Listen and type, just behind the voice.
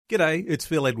G'day, it's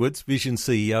Phil Edwards, Vision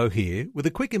CEO here, with a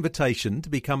quick invitation to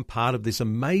become part of this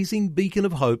amazing beacon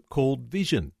of hope called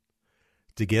Vision.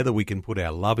 Together we can put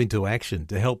our love into action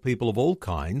to help people of all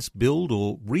kinds build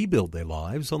or rebuild their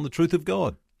lives on the truth of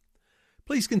God.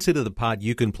 Please consider the part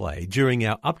you can play during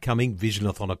our upcoming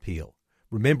Visionathon appeal,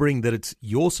 remembering that it's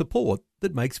your support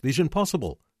that makes Vision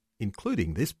possible,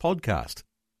 including this podcast.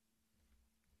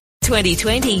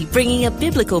 2020, bringing a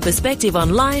biblical perspective on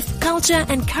life, culture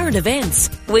and current events.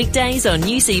 Weekdays on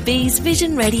UCB's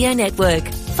Vision Radio Network.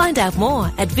 Find out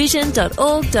more at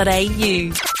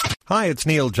vision.org.au. Hi, it's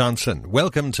Neil Johnson.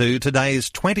 Welcome to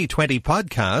today's 2020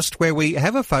 podcast, where we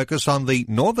have a focus on the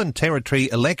Northern Territory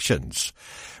elections.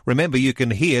 Remember, you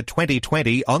can hear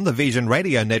 2020 on the Vision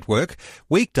Radio Network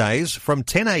weekdays from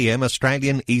 10 a.m.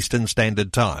 Australian Eastern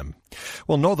Standard Time.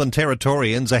 Well, Northern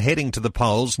Territorians are heading to the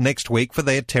polls next week for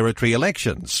their territory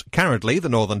elections. Currently, the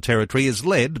Northern Territory is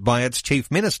led by its Chief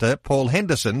Minister, Paul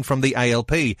Henderson, from the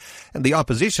ALP, and the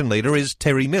opposition leader is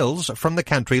Terry Mills from the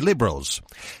Country Liberals.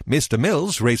 Mr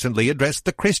Mills recently addressed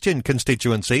the Christian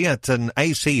constituency at an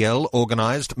ACL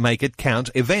organised Make It Count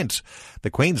event.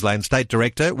 The Queensland State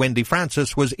Director, Wendy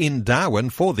Francis, was in Darwin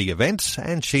for the event,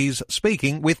 and she's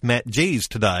speaking with Matt Gees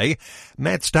today.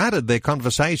 Matt started their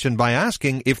conversation by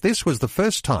asking if this was the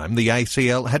first time the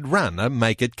ACL had run a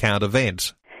Make It Count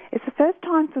event. It's the first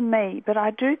time for me, but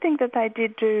I do think that they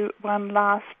did do one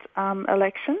last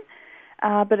election.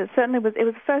 But it certainly was. It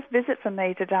was the first visit for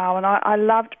me to Darwin. I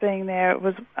loved being there.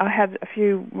 I had a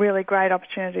few really great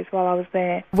opportunities while I was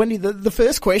there. Wendy, the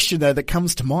first question though that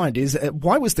comes to mind is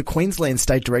why was the Queensland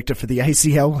State Director for the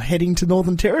ACL heading to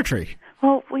Northern Territory?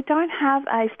 Well, we don't have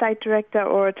a state director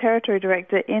or a territory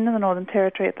director in the Northern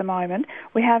Territory at the moment.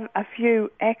 We have a few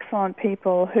excellent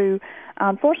people who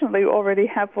unfortunately already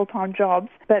have full-time jobs,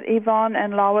 but Yvonne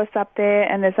and Lois up there,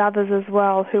 and there's others as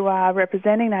well who are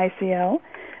representing ACL,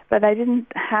 but they didn't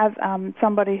have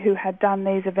somebody who had done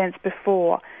these events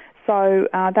before. So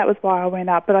that was why I went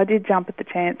up, but I did jump at the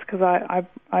chance because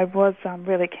I was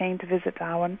really keen to visit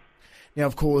Darwin. Now,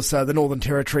 of course, the Northern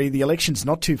Territory, the election's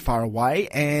not too far away,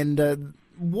 and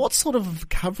what sort of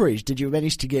coverage did you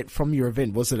manage to get from your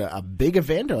event? Was it a big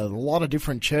event, a lot of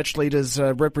different church leaders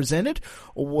represented,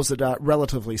 or was it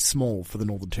relatively small for the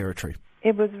Northern Territory?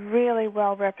 It was really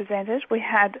well represented. We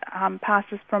had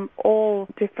pastors from all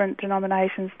different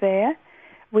denominations there.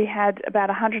 We had about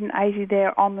 180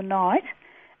 there on the night,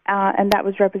 and that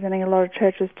was representing a lot of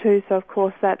churches too, so of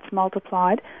course that's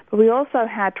multiplied. But we also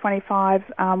had 25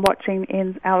 watching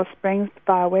in Alice Springs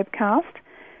via webcast.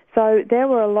 So there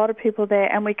were a lot of people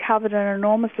there, and we covered an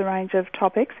enormous range of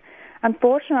topics.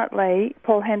 Unfortunately,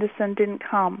 Paul Henderson didn't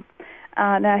come.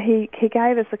 Now, he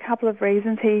gave us a couple of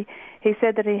reasons. He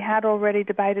said that he had already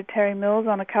debated Terry Mills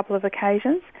on a couple of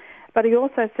occasions, but he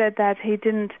also said that he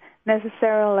didn't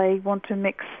necessarily want to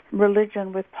mix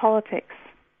religion with politics.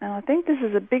 And I think this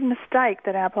is a big mistake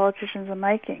that our politicians are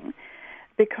making,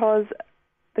 because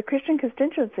the Christian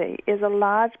constituency is a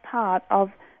large part of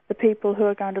the people who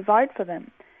are going to vote for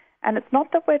them. And it's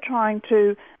not that we're trying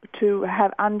to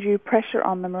have undue pressure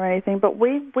on them or anything, but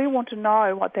we want to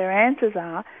know what their answers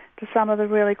are to some of the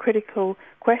really critical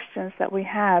questions that we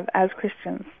have as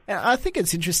Christians. I think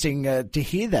it's interesting to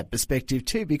hear that perspective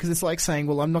too, because it's like saying,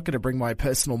 well, I'm not going to bring my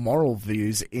personal moral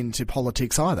views into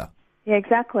politics either. Yeah,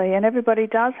 exactly, and everybody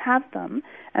does have them,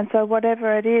 and so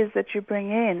whatever it is that you bring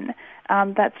in,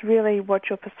 that's really what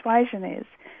your persuasion is.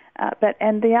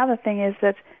 And the other thing is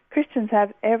that Christians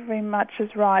have every much as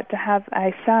right to have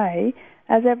a say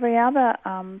as every other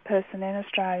person in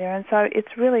Australia, and so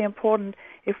it's really important,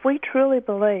 if we truly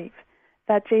believe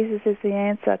that Jesus is the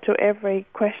answer to every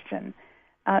question,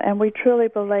 and we truly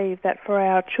believe that for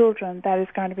our children that is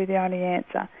going to be the only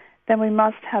answer, then we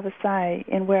must have a say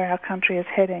in where our country is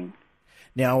heading.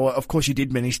 Now, of course, you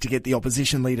did manage to get the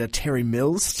opposition leader, Terry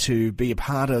Mills, to be a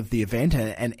part of the event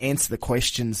and answer the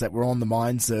questions that were on the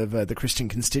minds of the Christian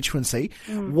constituency.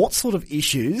 What sort of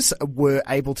issues were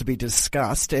able to be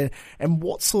discussed, and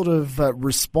what sort of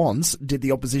response did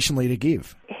the opposition leader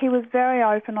give? He was very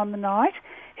open on the night.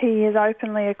 He is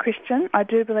openly a Christian. I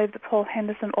do believe that Paul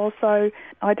Henderson also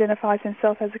identifies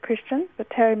himself as a Christian, but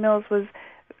Terry Mills was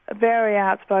very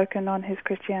outspoken on his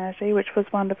Christianity, which was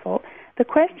wonderful. The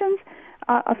questions,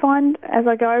 I find as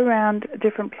I go around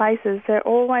different places, they're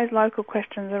always local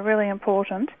questions are really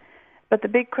important, but the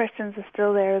big questions are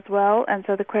still there as well, and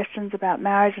so the questions about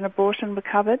marriage and abortion were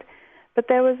covered. But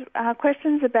there was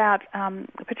questions about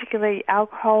particularly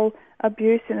alcohol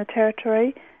abuse in the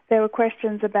Territory. There were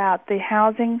questions about the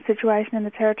housing situation in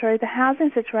the Territory. The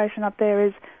housing situation up there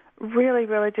is really,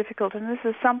 really difficult, and this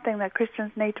is something that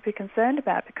Christians need to be concerned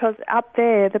about, because up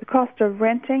there the cost of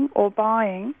renting or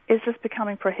buying is just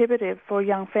becoming prohibitive for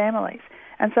young families.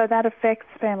 And so that affects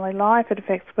family life, it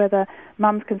affects whether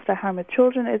mums can stay home with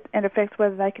children, it affects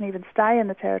whether they can even stay in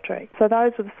the territory. So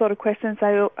those were the sort of questions. We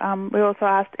also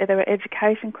asked, there were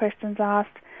education questions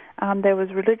asked, there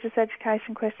was religious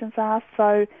education questions asked,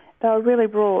 so they were really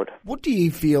broad. What do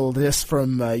you feel, just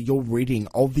from your reading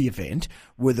of the event,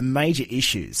 were the major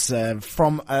issues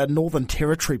from a Northern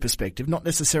Territory perspective, not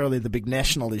necessarily the big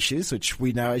national issues, which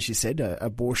we know, as you said,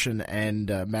 abortion and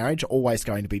marriage are always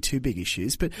going to be two big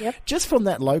issues, but just from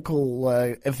that local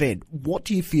event, what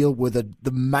do you feel were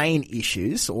the main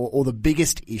issues or the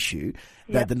biggest issue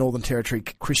that the Northern Territory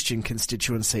Christian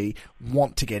constituency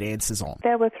want to get answers on?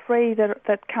 There were three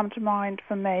that come to mind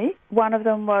for me. One of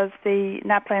them was the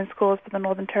NAPLAN scores for the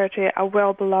Northern Territory are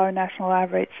well below national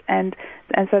average, and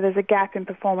so there's a gap in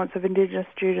performance of Indigenous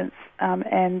students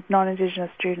and non-Indigenous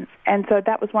students. And so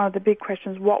that was one of the big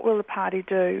questions. What will the party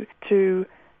do to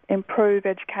improve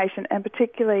education, and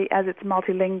particularly as it's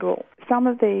multilingual? Some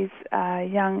of these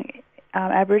young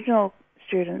Aboriginal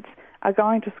students are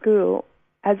going to school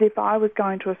as if I was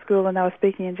going to a school and they were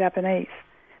speaking in Japanese,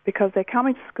 because they're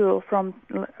coming to school from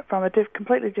a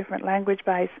completely different language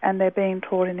base and they're being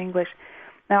taught in English.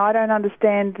 Now, I don't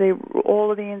understand all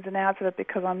of the ins and outs of it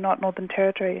because I'm not Northern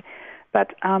Territory,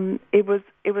 but it was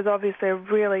obviously a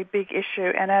really big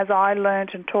issue, and as I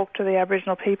learned and talked to the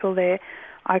Aboriginal people there,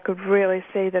 I could really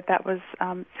see that was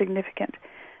significant.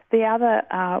 The other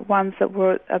ones that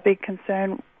were a big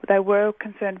concern, they were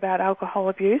concerned about alcohol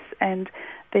abuse and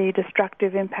the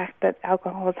destructive impact that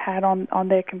alcohol has had on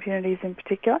their communities in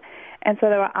particular. And so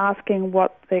they were asking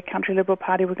what the Country Liberal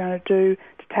Party were going to do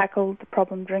to tackle the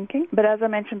problem drinking. But as I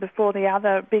mentioned before, the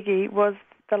other biggie was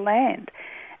the land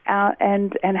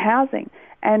and housing.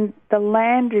 And the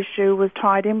land issue was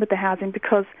tied in with the housing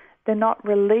because they're not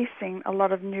releasing a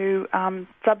lot of new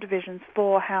subdivisions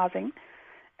for housing.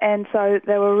 And so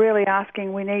they were really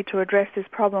asking, we need to address this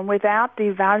problem without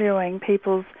devaluing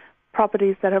people's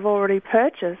properties that have already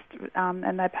purchased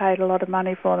and they paid a lot of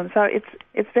money for them. So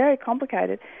it's very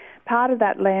complicated. Part of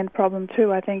that land problem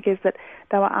too, I think, is that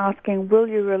they were asking, will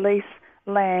you release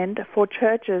land for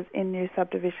churches in new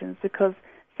subdivisions? Because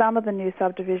some of the new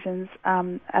subdivisions,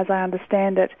 as I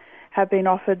understand it, have been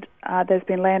offered, there's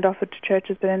been land offered to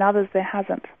churches, but in others there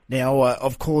hasn't. Now,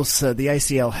 of course, the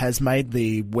ACL has made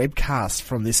the webcast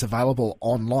from this available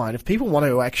online. If people want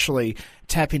to actually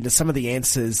tap into some of the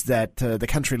answers that the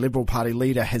Country Liberal Party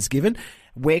leader has given,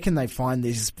 where can they find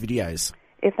these videos?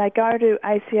 If they go to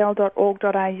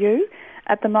acl.org.au,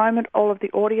 at the moment all of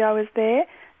the audio is there.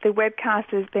 The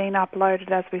webcast is being uploaded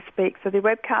as we speak, so the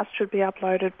webcast should be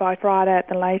uploaded by Friday at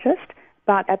the latest.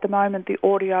 But at the moment, the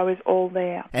audio is all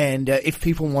there. And if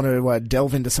people want to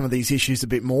delve into some of these issues a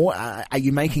bit more, are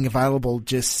you making available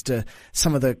just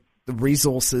some of the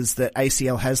resources that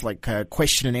ACL has, like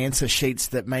question and answer sheets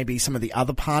that maybe some of the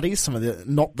other parties, some of the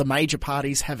not the major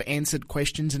parties, have answered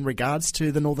questions in regards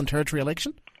to the Northern Territory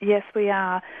election? Yes, we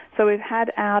are. So we've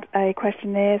had out a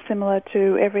questionnaire similar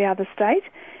to every other state.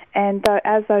 And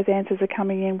as those answers are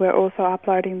coming in, we're also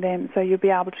uploading them, so you'll be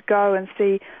able to go and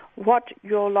see what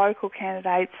your local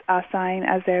candidates are saying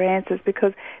as their answers,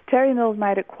 because Terry Mills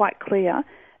made it quite clear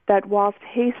that whilst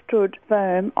he stood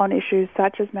firm on issues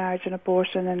such as marriage and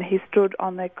abortion, and he stood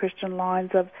on the Christian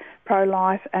lines of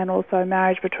pro-life and also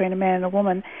marriage between a man and a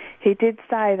woman, he did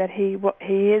say that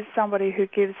he is somebody who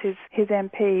gives his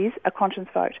MPs a conscience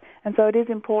vote. And so it is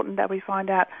important that we find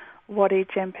out what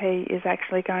each MP is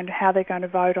actually how they're going to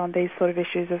vote on these sort of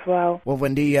issues as well. Well,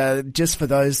 Wendy, just for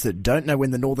those that don't know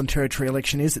when the Northern Territory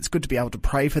election is, it's good to be able to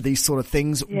pray for these sort of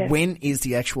things. Yes. When is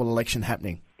the actual election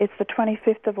happening? It's the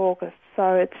 25th of August,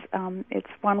 so it's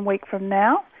 1 week from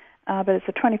now. But it's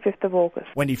the 25th of August.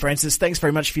 Wendy Francis, thanks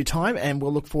very much for your time, and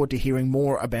we'll look forward to hearing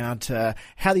more about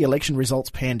how the election results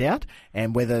panned out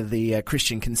and whether the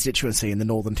Christian constituency in the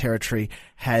Northern Territory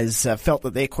has felt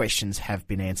that their questions have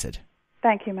been answered.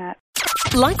 Thank you, Matt.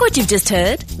 Like what you've just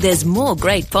heard? There's more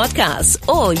great podcasts,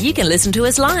 or you can listen to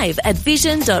us live at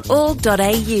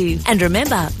vision.org.au. And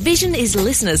remember, Vision is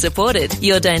listener supported.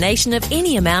 Your donation of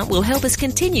any amount will help us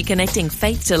continue connecting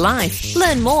faith to life.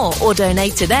 Learn more or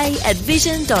donate today at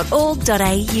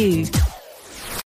vision.org.au.